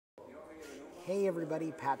Hey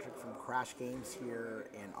everybody, Patrick from Crash Games here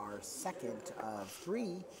in our second of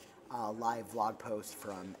three live vlog posts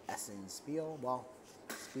from Essen Spiel. Well,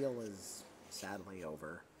 Spiel is sadly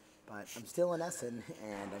over, but I'm still in Essen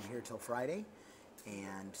and I'm here till Friday.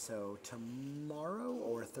 And so tomorrow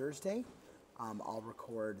or Thursday, I'll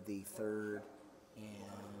record the third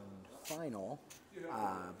and final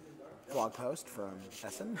vlog post from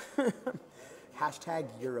Essen. Hashtag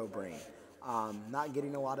Eurobrain. Not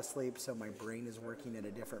getting a lot of sleep, so my brain is working at a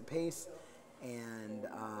different pace. And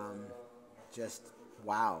just,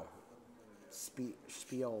 wow.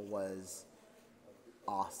 Spiel was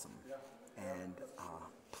awesome. And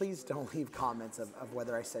please don't leave comments of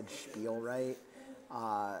whether I said Spiel right.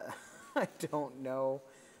 I don't know.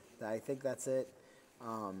 I think that's it.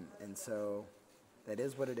 And so that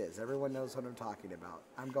is what it is. Everyone knows what I'm talking about.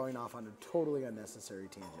 I'm going off on a totally unnecessary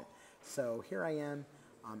tangent. So here I am.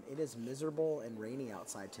 It is miserable and rainy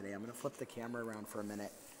outside today. I'm going to flip the camera around for a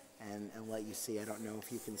minute and let you see. I don't know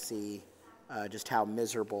if you can see just how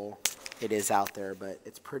miserable it is out there, but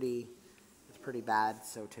it's pretty bad.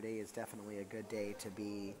 So today is definitely a good day to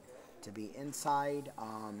be inside.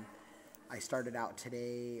 I started out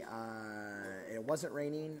today, it wasn't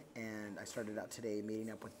raining, and I started out today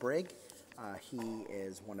meeting up with Brig. He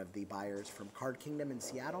is one of the buyers from Card Kingdom in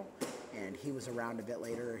Seattle, and he was around a bit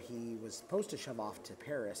later. He was supposed to shove off to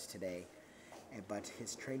Paris today, but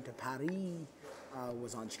his train to Paris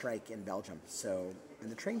was on strike in Belgium. And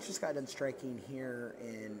the trains just got done striking here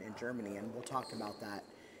in Germany, and we'll talk about that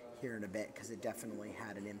here in a bit because it definitely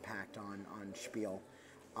had an impact on Spiel.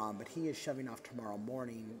 But he is shoving off tomorrow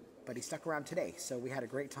morning, but he stuck around today, so we had a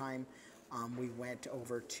great time. We went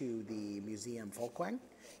over to the Museum Folkwang,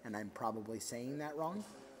 and I'm probably saying that wrong,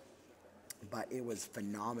 but it was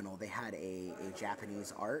phenomenal. They had a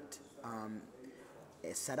Japanese art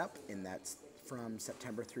set up, and that's from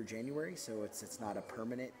September through January, so it's not a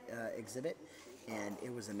permanent exhibit, and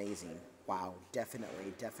it was amazing. Wow,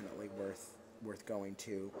 definitely worth going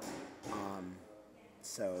to.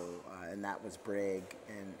 And that was Brig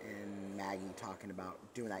and Maggie talking about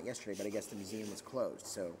doing that yesterday, but I guess the museum was closed,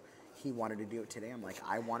 so he wanted to do it today. I'm like,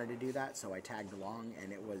 I wanted to do that, so I tagged along,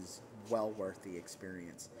 and it was well worth the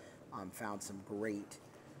experience. Found some great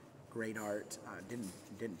art.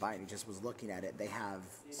 Didn't buy any, just was looking at it. They have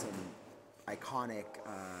some iconic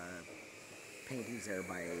paintings there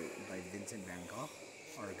by Vincent van Gogh,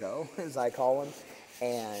 or Go, as I call him,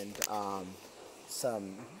 and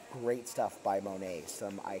some great stuff by Monet,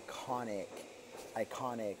 some iconic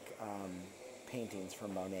paintings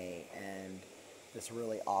from Monet, and this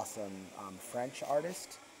really awesome French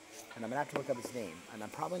artist, and I'm going to have to look up his name, and I'm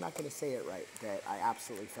probably not going to say it right, that I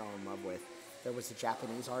absolutely fell in love with. There was a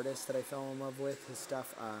Japanese artist that I fell in love with, his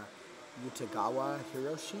stuff, Utagawa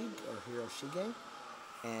Hiroshige,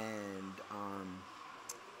 and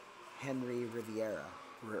Henry Riviera.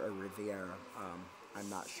 I'm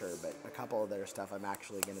not sure, but a couple of their stuff I'm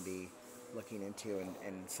actually going to be looking into,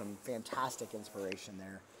 and some fantastic inspiration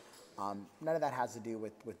there. None of that has to do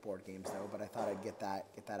with board games though, but I thought I'd get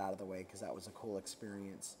that out of the way because that was a cool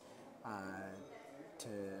experience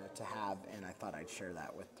to have, and I thought I'd share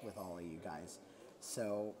that with all of you guys.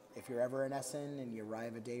 So if you're ever in Essen and you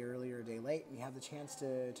arrive a day early or a day late and you have the chance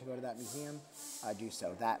to go to that museum, do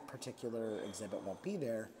so. That particular exhibit won't be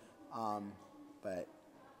there, but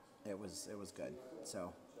it was good.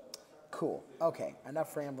 So cool. Okay,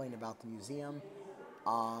 enough rambling about the museum.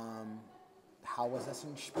 How was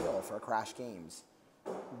Essen Spiel for Crash Games?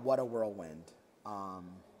 What a whirlwind.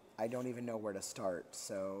 I don't even know where to start,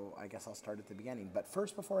 so I guess I'll start at the beginning. But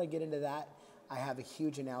first, before I get into that, I have a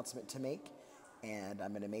huge announcement to make, and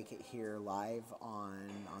I'm going to make it here live on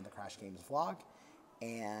the Crash Games vlog.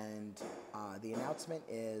 And the announcement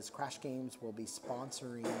is Crash Games will be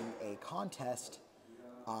sponsoring a contest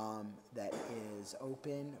that is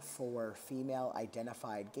open for female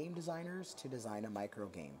identified game designers to design a micro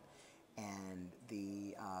game. And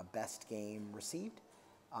the best game received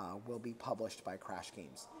will be published by Crash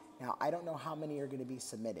Games. Now, I don't know how many are going to be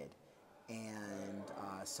submitted, and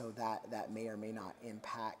so that may or may not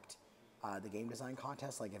impact the game design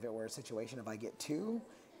contest. Like if it were a situation, if I get 2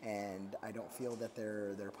 and I don't feel that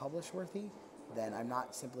they're publish worthy, then I'm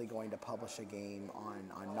not simply going to publish a game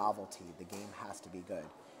on novelty. The game has to be good.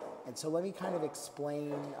 And so let me kind of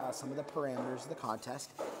explain some of the parameters of the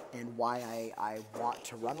contest and why I want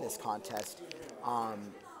to run this contest.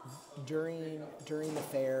 During the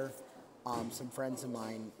fair, some friends of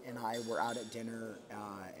mine and I were out at dinner,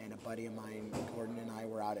 and a buddy of mine, Gordon, and I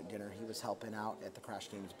were out at dinner. He was helping out at the Crash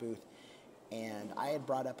Games booth, and I had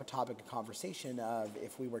brought up a topic of conversation of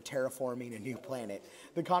if we were terraforming a new planet,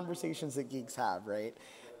 the conversations that geeks have, right?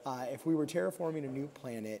 If we were terraforming a new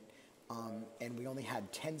planet and we only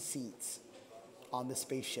had 10 seats on the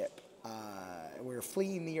spaceship, we were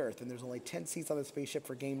fleeing the Earth, and there's only 10 seats on the spaceship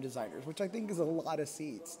for game designers, which I think is a lot of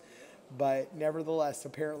seats. But nevertheless,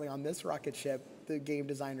 apparently on this rocket ship, the game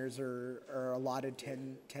designers are allotted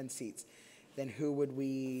 10 seats. Then who would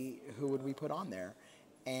we put on there?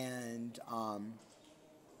 And I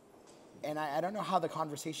don't know how the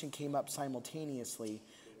conversation came up simultaneously,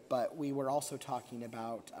 but we were also talking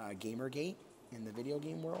about Gamergate in the video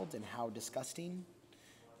game world and how disgusting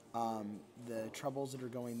the troubles that are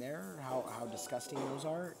going there, how disgusting those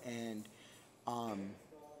are, and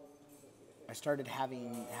I started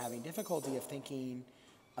having difficulty of thinking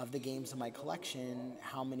of the games in my collection,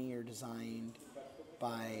 how many are designed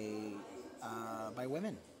by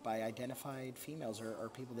women, by identified females or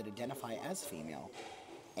people that identify as female,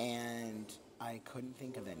 and I couldn't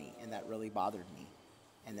think of any, and that really bothered me.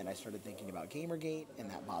 And then I started thinking about Gamergate, and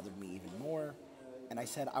that bothered me even more. And I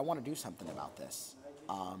said, I want to do something about this.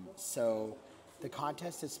 So the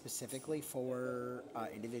contest is specifically for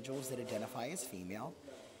individuals that identify as female,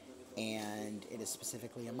 and it is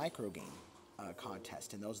specifically a micro game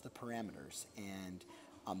contest, and those are the parameters. And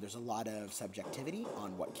there's a lot of subjectivity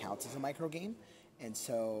on what counts as a micro game. And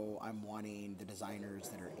so I'm wanting the designers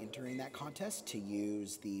that are entering that contest to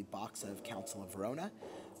use the box of Council of Verona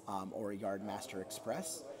or Yardmaster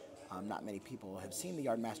Express. Not many people have seen the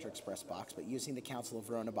Yardmaster Express box, but using the Council of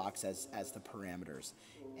Verona box as the parameters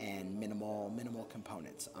and minimal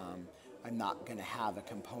components. I'm not going to have a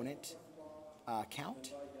component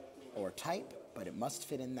count or type, but it must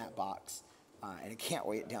fit in that box, and it can't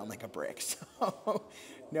weigh it down like a brick. So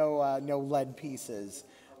no lead pieces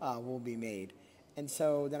will be made. And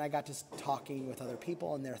so then I got to talking with other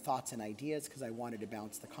people and their thoughts and ideas, because I wanted to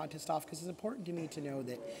bounce the contest off, because it's important to me to know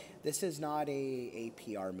that this is not a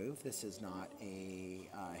PR move. This is not a,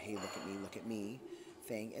 hey, look at me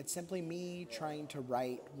thing. It's simply me trying to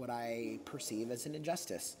right what I perceive as an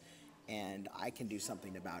injustice, and I can do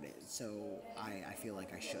something about it. So I feel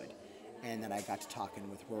like I should. And then I got to talking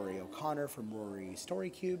with Rory O'Connor from Rory Story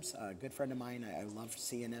Cubes, a good friend of mine. I love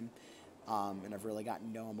seeing him. And I've really gotten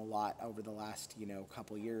to know him a lot over the last,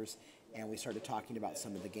 couple years. And we started talking about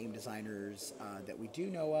some of the game designers that we do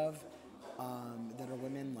know of that are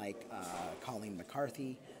women, like Colleen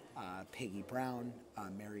McCarthy, Peggy Brown,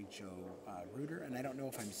 Mary Jo Reuter. And I don't know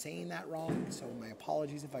if I'm saying that wrong, so my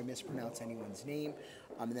apologies if I mispronounce anyone's name.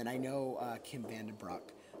 And then I know Kim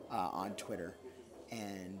Vandenbroek on Twitter.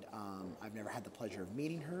 And I've never had the pleasure of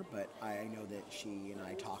meeting her, but I know that she and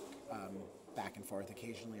I talk back and forth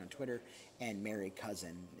occasionally on Twitter, and Mary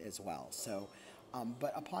Cousin as well. So,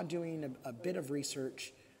 but upon doing a bit of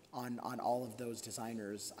research on all of those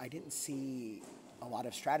designers, I didn't see a lot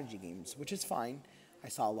of strategy games, which is fine. I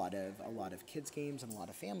saw a lot of kids games and a lot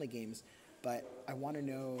of family games, but I want to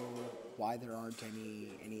know why there aren't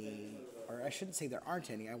any, or I shouldn't say there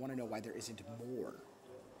aren't any. I want to know why there isn't more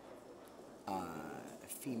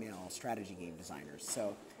female strategy game designers.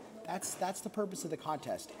 So that's the purpose of the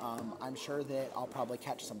contest. I'm sure that I'll probably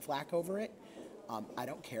catch some flack over it. I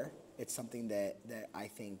don't care. It's something that I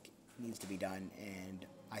think needs to be done, and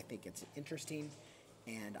I think it's interesting,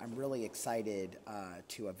 and I'm really excited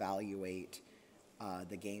to evaluate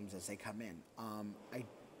the games as they come in. I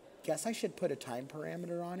guess I should put a time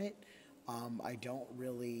parameter on it. I don't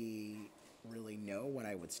really know when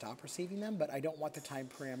I would stop receiving them, but I don't want the time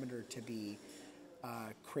parameter to be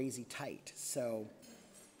crazy tight. So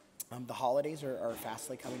the holidays are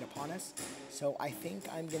fastly coming upon us, so I think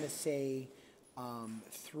I'm going to say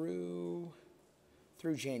through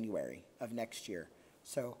January of next year.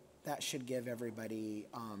 So that should give everybody,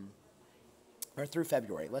 or through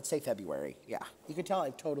February. Let's say February. Yeah, you can tell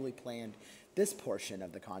I've totally planned this portion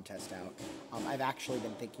of the contest out. I've actually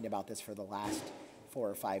been thinking about this for the last 4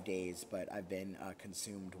 or 5 days, but I've been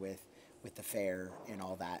consumed with the fair and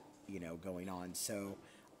all that, going on. So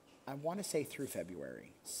I want to say through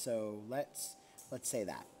February. So let's say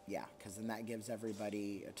that, yeah, because then that gives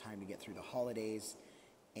everybody a time to get through the holidays,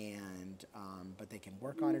 and but they can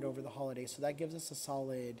work on it over the holidays. So that gives us a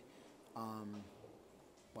solid, 4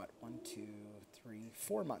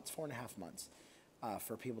 months, 4.5 months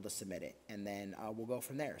for people to submit it, and then we'll go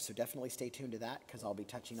from there. So definitely stay tuned to that, because I'll be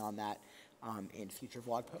touching on that in future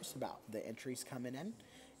vlog posts about the entries coming in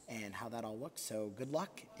and how that all looks. So good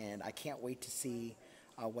luck, and I can't wait to see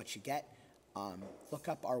what you get. Look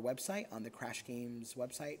up our website on the Crash Games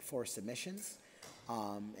website for submissions,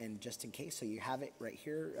 and just in case, so you have it right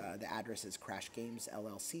here, the address is Crash Games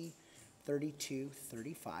LLC,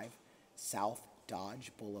 3235 South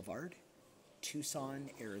Dodge Boulevard, Tucson,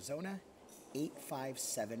 Arizona,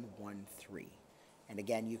 85713. And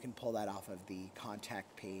again, you can pull that off of the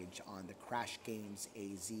contact page on the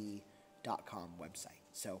crashgamesaz.com website.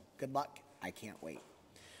 So good luck. I can't wait.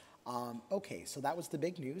 Okay, so that was the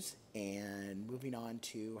big news, and moving on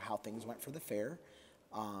to how things went for the fair.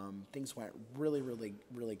 Things went really, really,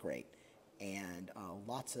 really great, and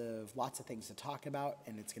lots of things to talk about.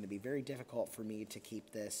 And it's going to be very difficult for me to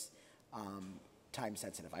keep this time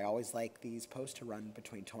sensitive. I always like these posts to run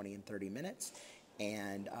between 20 and 30 minutes.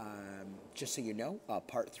 And just so you know,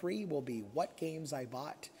 part 3 will be what games I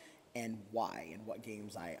bought and why, and what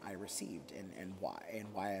games I received and why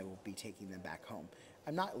I will be taking them back home.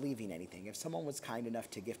 I'm not leaving anything. If someone was kind enough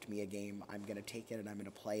to gift me a game, I'm going to take it and I'm going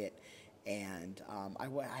to play it. And I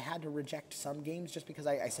had to reject some games just because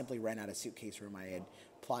I simply ran out of suitcase room. I had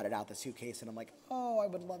plotted out the suitcase, and I'm like, oh, I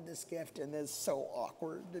would love this gift, and it's so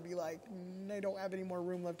awkward to be like, I don't have any more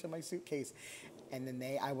room left in my suitcase. And then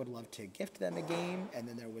I would love to gift them a game, and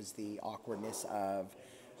then there was the awkwardness of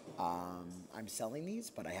I'm selling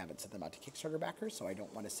these, but I haven't sent them out to Kickstarter backers, so I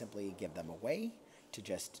don't want to simply give them away to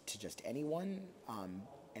just anyone,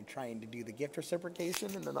 and trying to do the gift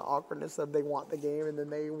reciprocation, and then the awkwardness of they want the game and then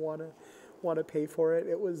they want to pay for it.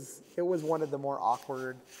 It was one of the more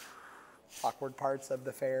awkward parts of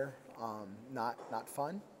the fair. Not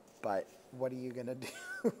fun, but what are you gonna do?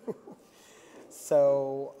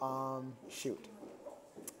 So shoot.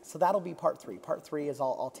 So that'll be part 3. Part 3 is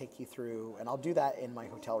I'll take you through, and I'll do that in my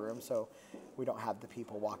hotel room so we don't have the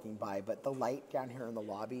people walking by. But the light down here in the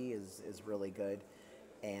lobby is really good,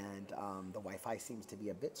 and the Wi-Fi seems to be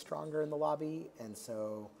a bit stronger in the lobby, and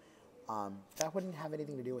so that wouldn't have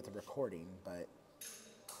anything to do with the recording, but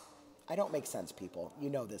I don't make sense, people. You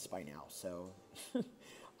know this by now, so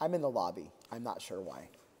I'm in the lobby. I'm not sure why.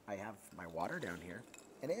 I have my water down here,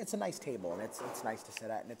 and it's a nice table, and it's nice to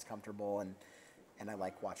sit at, and it's comfortable, and I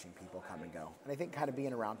like watching people come and go. And I think kind of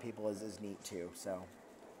being around people is neat too, so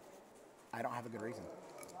I don't have a good reason.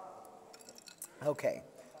 Okay,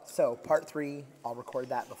 so part 3, I'll record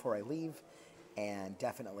that before I leave, and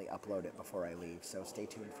definitely upload it before I leave, so stay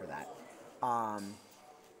tuned for that.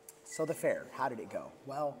 So the fair, how did it go?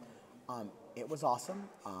 Well, it was awesome.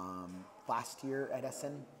 Last year at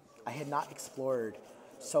Essen, I had not explored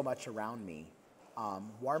so much around me.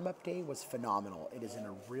 Warm-up day was phenomenal. It is in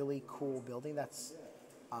a really cool building. That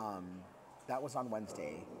was on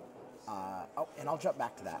Wednesday. And I'll jump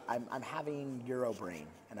back to that. I'm having Eurobrain,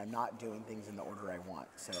 and I'm not doing things in the order I want,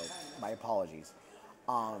 so my apologies.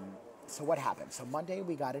 So what happened? So Monday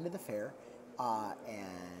we got into the fair,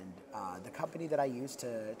 and the company that I used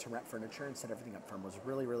to rent furniture and set everything up from was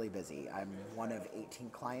really, really busy. I'm one of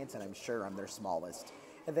 18 clients, and I'm sure I'm their smallest.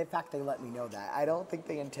 And in fact, they let me know that. I don't think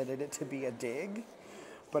they intended it to be a dig,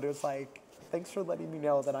 but it was like, thanks for letting me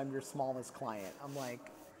know that I'm your smallest client. I'm like,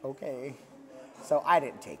 okay. So I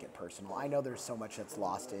didn't take it personal. I know there's so much that's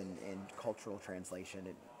lost in cultural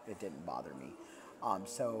translation. It didn't bother me.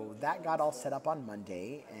 So that got all set up on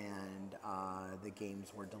Monday, and the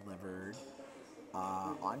games were delivered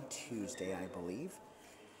on Tuesday, I believe.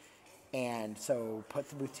 And so put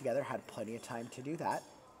the booth together, had plenty of time to do that.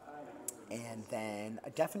 And then I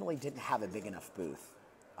definitely didn't have a big enough booth.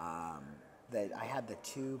 That I had the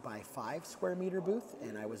 2x5 square meter booth,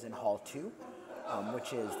 and I was in Hall 2,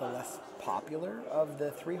 which is the less popular of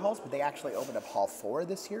the 3 halls, but they actually opened up Hall 4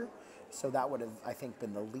 this year. So that would have, I think,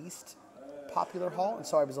 been the least popular hall. And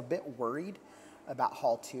so I was a bit worried about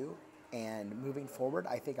Hall 2. And moving forward,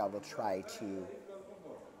 I think I will try to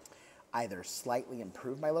either slightly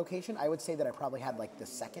improve my location. I would say that I probably had like the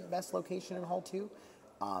second best location in Hall 2.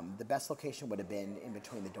 The best location would have been in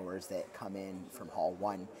between the doors that come in from Hall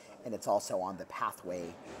 1, and it's also on the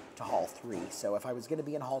pathway to Hall 3. So if I was going to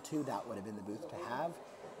be in Hall 2, that would have been the booth to have,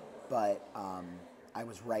 but I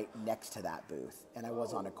was right next to that booth, and I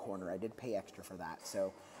was on a corner. I did pay extra for that,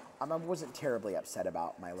 so I wasn't terribly upset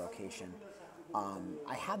about my location.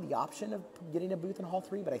 I had the option of getting a booth in Hall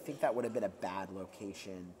 3, but I think that would have been a bad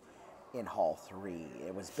location in Hall 3.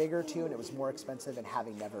 It was bigger too, and it was more expensive, and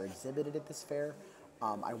having never exhibited at this fair,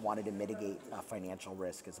 I wanted to mitigate financial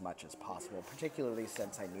risk as much as possible, particularly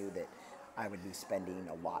since I knew that I would be spending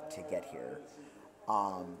a lot to get here.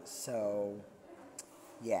 So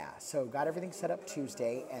got everything set up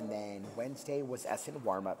Tuesday, and then Wednesday was Essen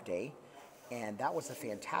warm-up day, and that was a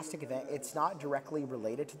fantastic event. It's not directly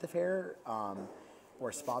related to the fair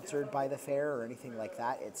or sponsored by the fair or anything like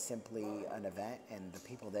that. It's simply an event, and the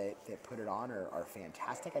people that put it on are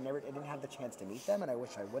fantastic. I didn't have the chance to meet them, and I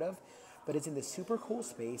wish I would have. But it's in this super cool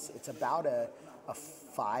space. It's about a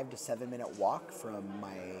 5 to 7 minute walk from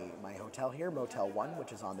my hotel here, Motel 1,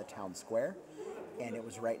 which is on the town square. And it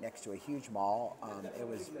was right next to a huge mall. It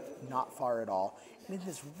was not far at all. And it's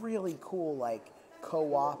this really cool, like,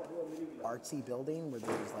 co-op artsy building where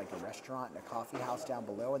there's like a restaurant and a coffee house down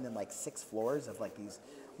below, and then like 6 floors of like these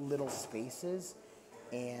little spaces.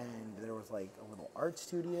 And there was like a little art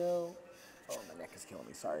studio. Oh, my neck is killing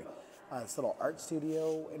me, sorry. This little art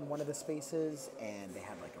studio in one of the spaces, and they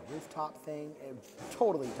had like a rooftop thing. It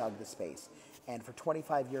totally dug the space. And for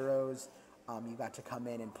 25 euros, you got to come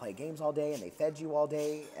in and play games all day, and they fed you all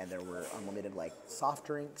day, and there were unlimited like soft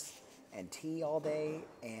drinks and tea all day.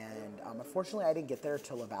 And unfortunately, I didn't get there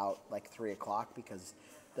till about like 3 o'clock because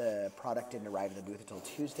the product didn't arrive at the booth until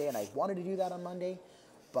Tuesday, and I wanted to do that on Monday,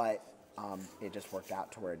 but it just worked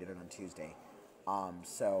out to where I did it on Tuesday.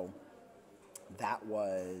 So that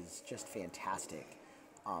was just fantastic.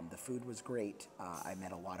 The food was great. I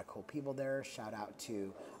met a lot of cool people there. Shout out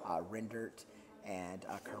to Rindert and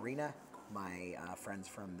Karina, my friends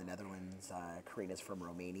from the Netherlands. Karina's from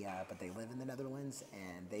Romania, but they live in the Netherlands,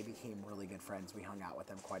 and they became really good friends. We hung out with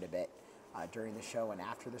them quite a bit during the show and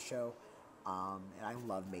after the show. And I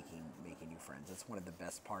love making new friends. It's one of the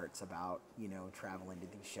best parts about, traveling to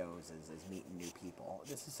these shows is meeting new people.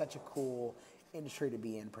 This is such a cool industry to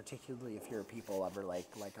be in, particularly if you're a people lover like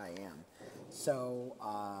I am. So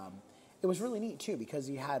it was really neat too, because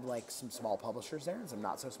you had like some small publishers there and some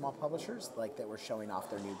not so small publishers like that were showing off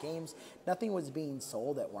their new games. Nothing was being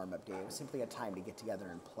sold at warm-up day. It was simply a time to get together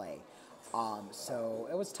and play. So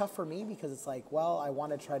it was tough for me because it's like, well, I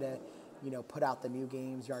want to try to put out the new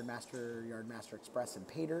games, Yardmaster Express, and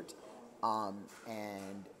Pay Dirt,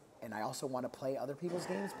 and I also want to play other people's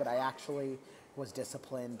games, but I actually was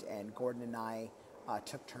disciplined, and Gordon and I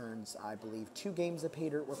took turns. I believe 2 games of Pay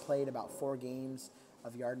Dirt were played, about 4 games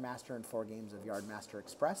of Yardmaster and 4 games of Yardmaster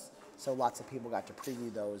Express, so lots of people got to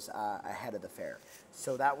preview those ahead of the fair.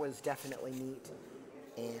 So that was definitely neat,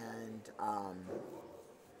 and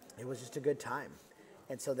it was just a good time.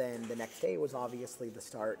 And so then the next day was obviously the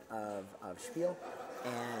start of Spiel,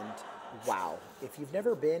 and wow, if you've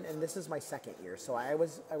never been, and this is my 2nd year, so I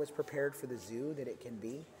was prepared for the zoo that it can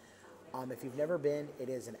be. If you've never been, it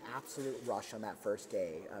is an absolute rush on that first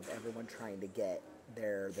day of everyone trying to get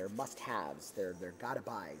their must-haves, their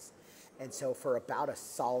gotta-buys. And so for about a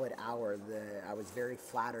solid hour, I was very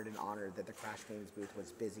flattered and honored that the Crash Games booth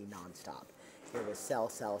was busy nonstop. It was sell,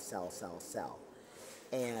 sell, sell, sell, sell.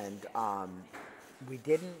 And we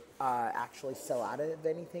didn't actually sell out of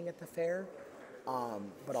anything at the fair,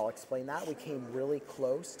 but I'll explain that. We came really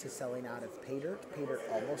close to selling out of Pay Dirt. Pay Dirt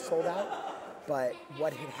almost sold out, but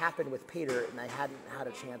what had happened with Pay Dirt, and I hadn't had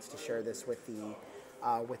a chance to share this with the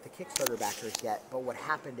Kickstarter backers yet, but what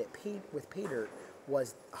happened with Pay Dirt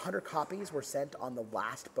was 100 copies were sent on the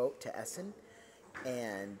last boat to Essen,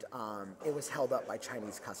 and it was held up by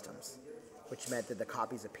Chinese customs, which meant that the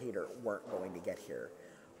copies of Pay Dirt weren't going to get here.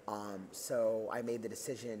 So I made the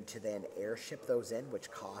decision to then airship those in,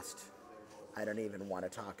 which cost, I don't even want to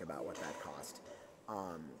talk about what that cost,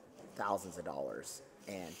 thousands of dollars.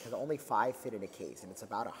 And because only 5 fit in a case, and it's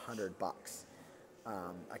about $100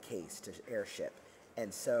 a case to airship.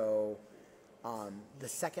 And so the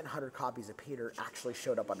second 100 copies of Pay Dirt actually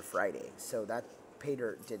showed up on Friday. So that Pay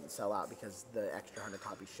Dirt didn't sell out because the extra 100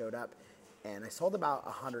 copies showed up. And I sold about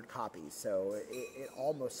 100 copies, so it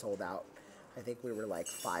almost sold out. I think we were like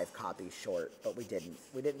 5 copies short, but we didn't.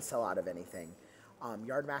 We didn't sell out of anything.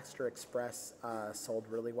 Yardmaster Express sold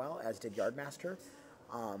really well, as did Yardmaster.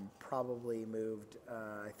 Probably moved,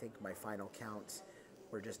 I think my final counts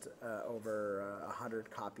were just over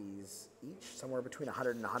 100 copies each, somewhere between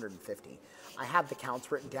 100 and 150. I have the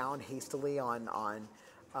counts written down hastily on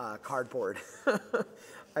cardboard.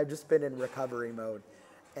 I've just been in recovery mode.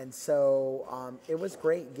 And so it was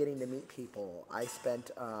great getting to meet people. I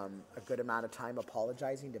spent a good amount of time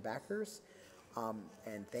apologizing to backers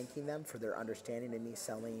and thanking them for their understanding of me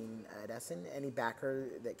selling at Essen. Any backer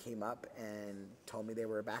that came up and told me they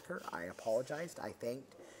were a backer, I apologized, I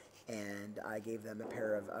thanked, and I gave them a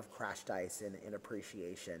pair of Crash Dice in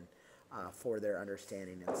appreciation for their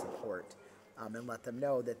understanding and support. And let them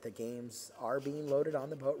know that the games are being loaded on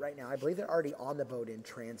the boat right now. I believe they're already on the boat in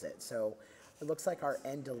transit. So it looks like our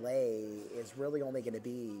end delay is really only going to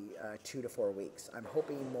be 2 to 4 weeks. I'm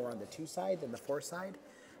hoping more on the 2 side than the 4 side,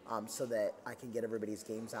 so that I can get everybody's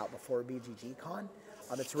games out before BGG Con.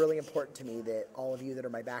 It's really important to me that all of you that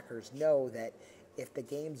are my backers know that if the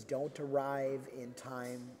games don't arrive in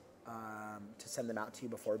time to send them out to you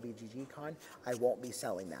before BGG Con, I won't be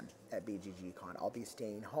selling them at BGG Con. I'll be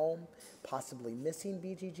staying home, possibly missing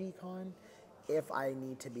BGG Con if I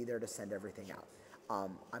need to be there to send everything out.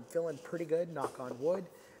 I'm feeling pretty good, knock on wood,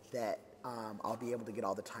 that I'll be able to get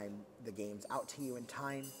all the games out to you in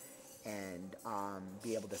time and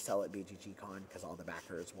be able to sell at BGG Con because all the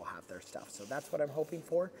backers will have their stuff. So that's what I'm hoping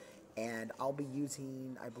for, And I'll be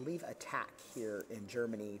using, I believe, Attack here in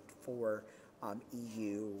Germany for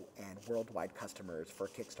EU and worldwide customers for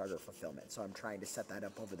Kickstarter fulfillment. So I'm trying to set that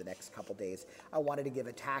up over the next couple days. I wanted to give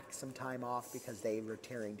Attack some time off because they were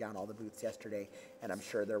tearing down all the booths yesterday, and I'm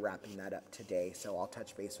sure they're wrapping that up today. So I'll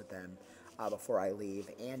touch base with them before I leave.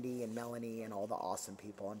 Andy and Melanie and all the awesome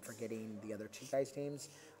people. I'm forgetting the other two guys' names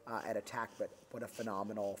at Attack, but what a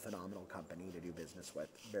phenomenal, phenomenal company to do business with.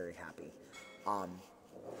 Very happy.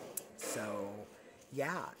 So,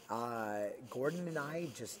 yeah, Gordon and I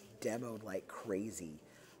just demoed like crazy.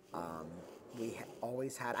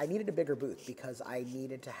 Always had, I needed a bigger booth because I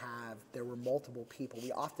needed to have, there were multiple people.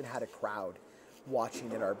 We often had a crowd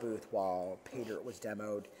watching at our booth while Pater was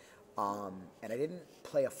demoed. And I didn't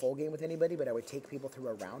play a full game with anybody, but I would take people through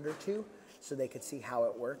a round or two so they could see how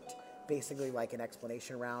it worked. Basically like an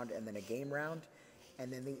explanation round and then a game round.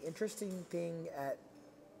 And then the interesting thing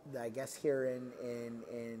I guess here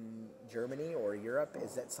in Germany or Europe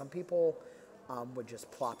is that some people would just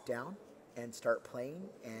plop down and start playing,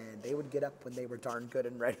 and they would get up when they were darn good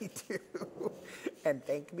and ready to and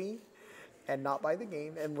thank me and not buy the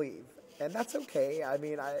game and leave. And that's okay. I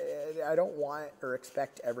mean, I don't want or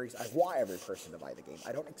expect I want every person to buy the game.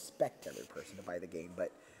 I don't expect every person to buy the game,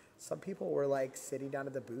 but some people were like sitting down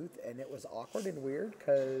at the booth, and it was awkward and weird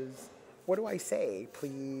because what do I say?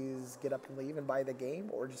 Please get up and leave and buy the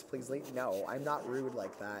game, or just please leave? No, I'm not rude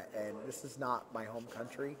like that, and this is not my home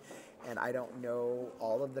country, and I don't know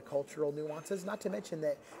all of the cultural nuances, not to mention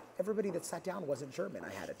that everybody that sat down wasn't German.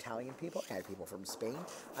 I had Italian people, I had people from Spain.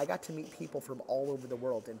 I got to meet people from all over the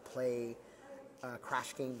world and play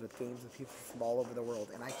crash games with people from all over the world,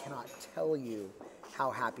 and I cannot tell you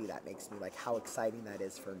how happy that makes me, like how exciting that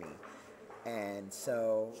is for me. And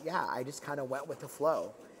so, yeah, I just kind of went with the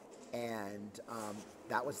flow. And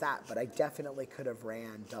that was that. But I definitely could have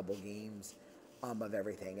ran double games of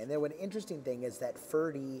everything. And then one interesting thing is that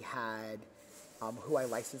Ferdy had, who I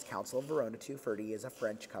licensed Council of Verona to. Ferdy is a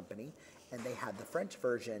French company. And they had the French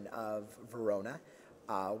version of Verona,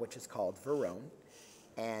 which is called Verone.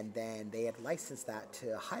 And then they had licensed that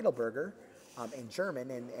to Heidelberger in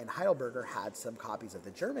German. And Heidelberger had some copies of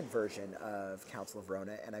the German version of Council of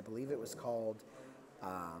Verona. And I believe it was called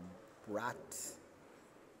Rat...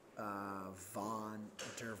 von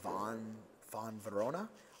Verona.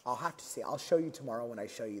 I'll have to see. I'll show you tomorrow when I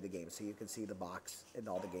show you the game, so you can see the box and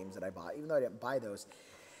all the games that I bought, even though I didn't buy those.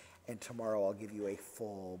 And tomorrow I'll give you a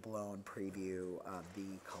full-blown preview of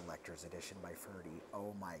the collector's edition by Ferdy.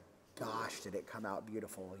 Oh my gosh, did it come out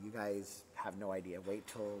beautiful! You guys have no idea. Wait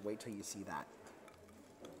till you see that.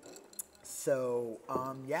 So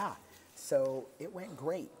yeah, so it went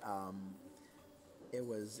great. It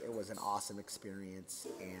was an awesome experience,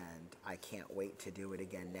 and I can't wait to do it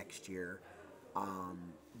again next year.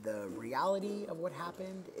 The reality of what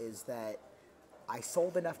happened is that I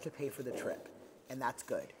sold enough to pay for the trip, and that's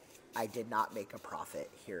good. I did not make a profit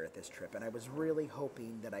here at this trip, and I was really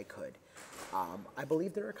hoping that I could. I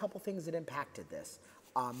believe there are a couple things that impacted this.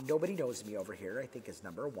 Nobody knows me over here, I think, is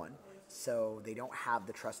number one, so they don't have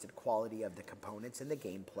the trusted quality of the components and the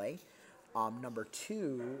gameplay. Number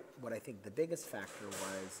two, what I think the biggest factor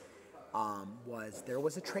was there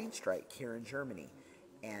was a train strike here in Germany.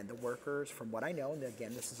 And the workers, from what I know, and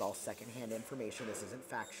again, this is all secondhand information, this isn't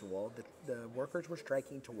factual, the workers were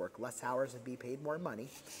striking to work less hours and be paid more money.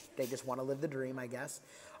 They just want to live the dream, I guess.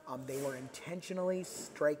 They were intentionally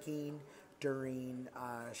striking during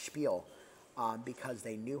Spiel because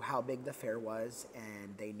they knew how big the fair was,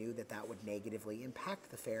 and they knew that that would negatively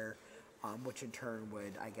impact the fair, which in turn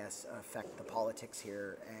would, I guess, affect the politics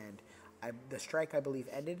here. And the strike, I believe,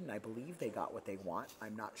 ended, and I believe they got what they want.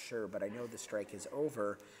 I'm not sure, but I know the strike is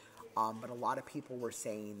over. But a lot of people were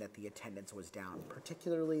saying that the attendance was down.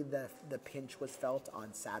 Particularly the pinch was felt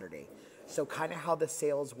on Saturday. So kind of how the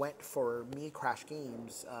sales went for me, Crash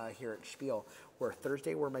Games, here at Spiel, where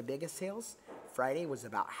Thursday were my biggest sales. Friday was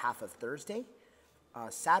about half of Thursday.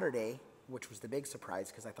 Saturday, which was the big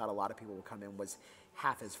surprise because I thought a lot of people would come in, was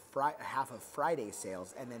half of Friday's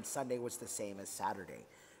sales, and then Sunday was the same as Saturday.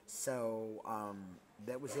 So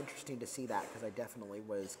that was interesting to see that because I definitely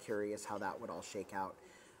was curious how that would all shake out.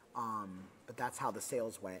 But that's how the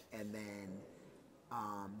sales went. And then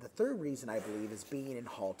the third reason, I believe, is being in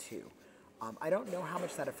Hall 2. I don't know how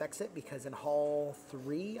much that affects it because in Hall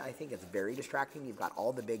 3, I think it's very distracting. You've got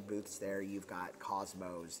all the big booths there. You've got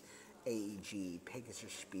Cosmos, AEG,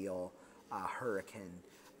 Pegasus Spiel, Hurricane,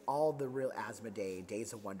 all the real Asmodee,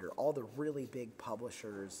 Days of Wonder, all the really big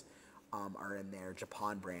publishers are in there.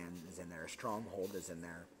 Japan Brand is in there. Stronghold is in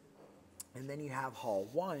there. And then you have Hall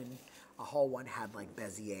 1. Hall 1 had like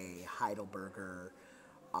Bezier, Heidelberger,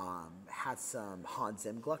 Had some Hans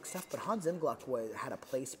Im Gluck stuff, but Hans Im Gluck had a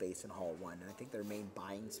play space in Hall 1, and I think their main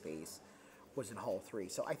buying space was in Hall 3.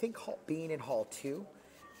 So I think being in Hall 2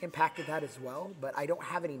 impacted that as well, but I don't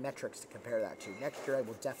have any metrics to compare that to. Next year I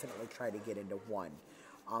will definitely try to get into 1.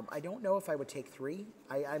 I don't know if I would take 3.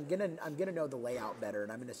 I'm gonna know the layout better,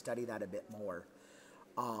 and I'm gonna study that a bit more.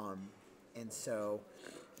 And so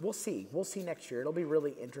we'll see. We'll see next year. It'll be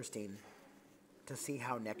really interesting to see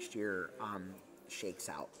how next year shakes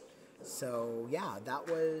out. So yeah, that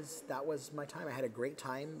was my time. I had a great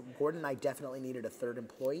time. Gordon and I definitely needed a third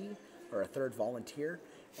employee or a third volunteer,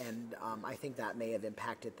 and I think that may have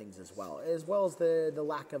impacted things as well as the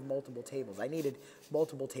lack of multiple tables. I needed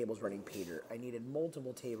multiple tables running Peter. I needed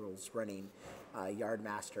multiple tables running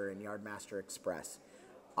Yardmaster and Yardmaster Express.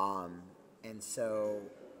 And so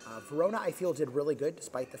Verona, I feel, did really good,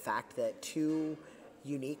 despite the fact that 2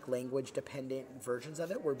 unique language-dependent versions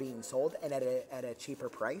of it were being sold, and at a cheaper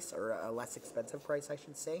price, or a less expensive price, I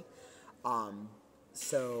should say.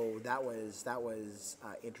 So that was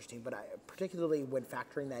interesting. But particularly when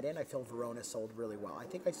factoring that in, I feel Verona sold really well. I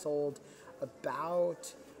think I sold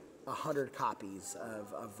about 100 copies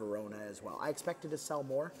of Verona as well. I expected to sell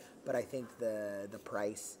more, but I think the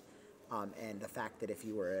price and the fact that if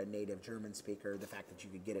you were a native German speaker, the fact that you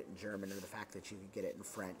could get it in German or the fact that you could get it in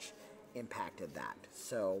French impacted that.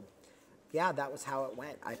 So yeah, that was how it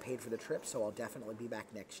went. I paid for the trip, so I'll definitely be back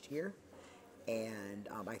next year, and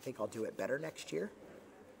I think I'll do it better next year.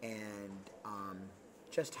 And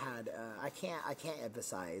just had I can't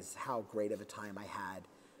emphasize how great of a time I had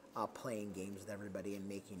playing games with everybody and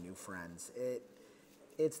making new friends.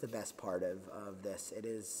 It's the best part of this. It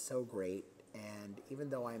is so great, and even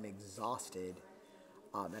though I'm exhausted,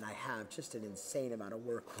 and I have just an insane amount of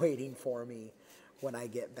work waiting for me when I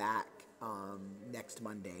get back next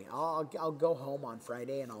Monday. I'll go home on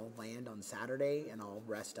Friday, and I'll land on Saturday, and I'll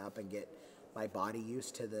rest up and get my body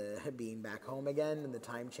used to the being back home again and the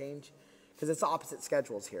time change, because it's opposite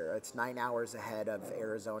schedules here. It's 9 hours ahead of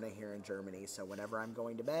Arizona here in Germany. So whenever I'm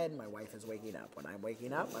going to bed, my wife is waking up. When I'm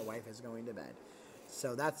waking up, my wife is going to bed.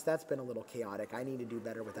 So that's been a little chaotic. I need to do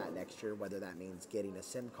better with that next year, whether that means getting a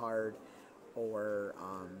SIM card or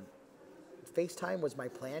FaceTime was my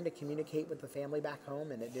plan to communicate with the family back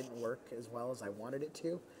home, and it didn't work as well as I wanted it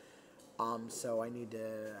to. So I need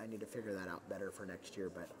to figure that out better for next year,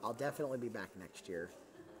 but I'll definitely be back next year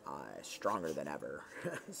stronger than ever.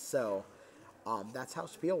 So that's how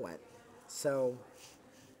Spiel went. So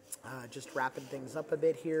just wrapping things up a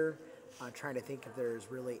bit here, trying to think if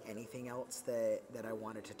there's really anything else that I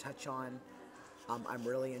wanted to touch on. I'm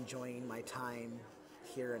really enjoying my time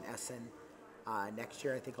here in Essen. Next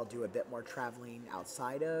year I think I'll do a bit more traveling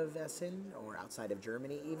outside of Essen or outside of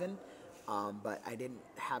Germany even. But I didn't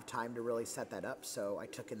have time to really set that up, so I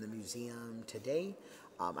took in the museum today.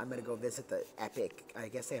 I'm going to go visit the epic, I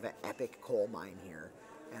guess they have an epic coal mine here,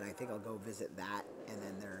 and I think I'll go visit that, and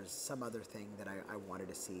then there's some other thing that I wanted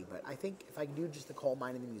to see. But I think if I can do just the coal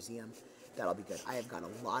mine in the museum, that'll be good. I have got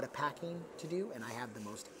a lot of packing to do, and I have the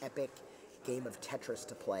most epic game of Tetris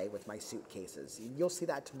to play with my suitcases. You'll see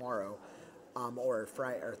that tomorrow. Or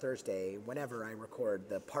Friday or Thursday, whenever I record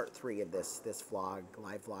the part 3 of this live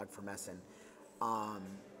vlog from Essen,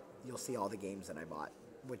 you'll see all the games that I bought,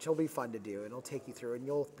 which will be fun to do. It'll take you through, and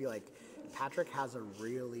you'll be like, Patrick has a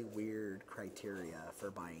really weird criteria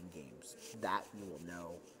for buying games. That you will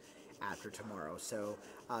know after tomorrow. So,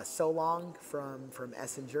 so long from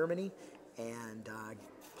Essen, Germany, and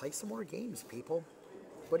play some more games, people.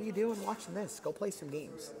 What are you doing watching this? Go play some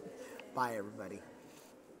games. Bye, everybody.